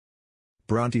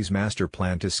Bronte's master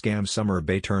plan to scam Summer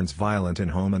Bay turns violent in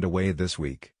Home and Away this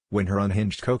week, when her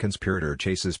unhinged co-conspirator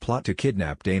Chase's plot to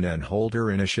kidnap Dana and hold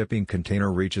her in a shipping container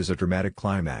reaches a dramatic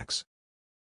climax.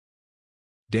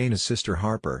 Dana's sister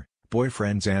Harper,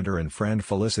 boyfriend Xander and friend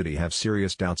Felicity have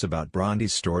serious doubts about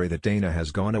Bronte's story that Dana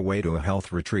has gone away to a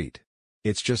health retreat.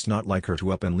 It's just not like her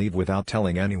to up and leave without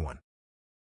telling anyone.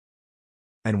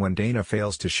 And when Dana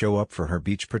fails to show up for her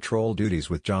beach patrol duties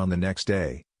with John the next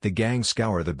day, the gang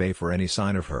scour the bay for any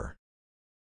sign of her.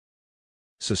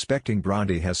 Suspecting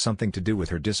Bronte has something to do with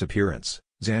her disappearance,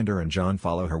 Xander and John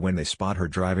follow her when they spot her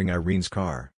driving Irene's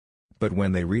car. But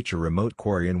when they reach a remote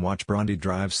quarry and watch Bronte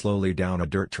drive slowly down a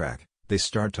dirt track, they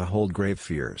start to hold grave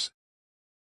fears.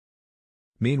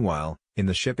 Meanwhile, in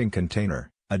the shipping container,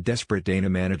 a desperate Dana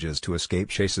manages to escape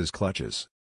Chase's clutches.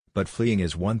 But fleeing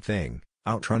is one thing,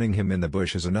 outrunning him in the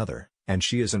bush is another, and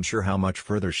she isn't sure how much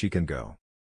further she can go.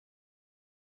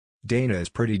 Dana is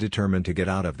pretty determined to get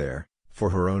out of there, for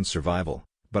her own survival,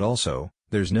 but also,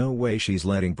 there's no way she's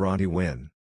letting Bronte win.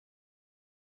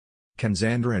 Can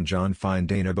Xander and John find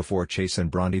Dana before Chase and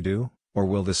Bronte do, or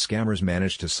will the scammers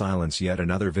manage to silence yet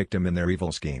another victim in their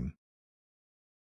evil scheme?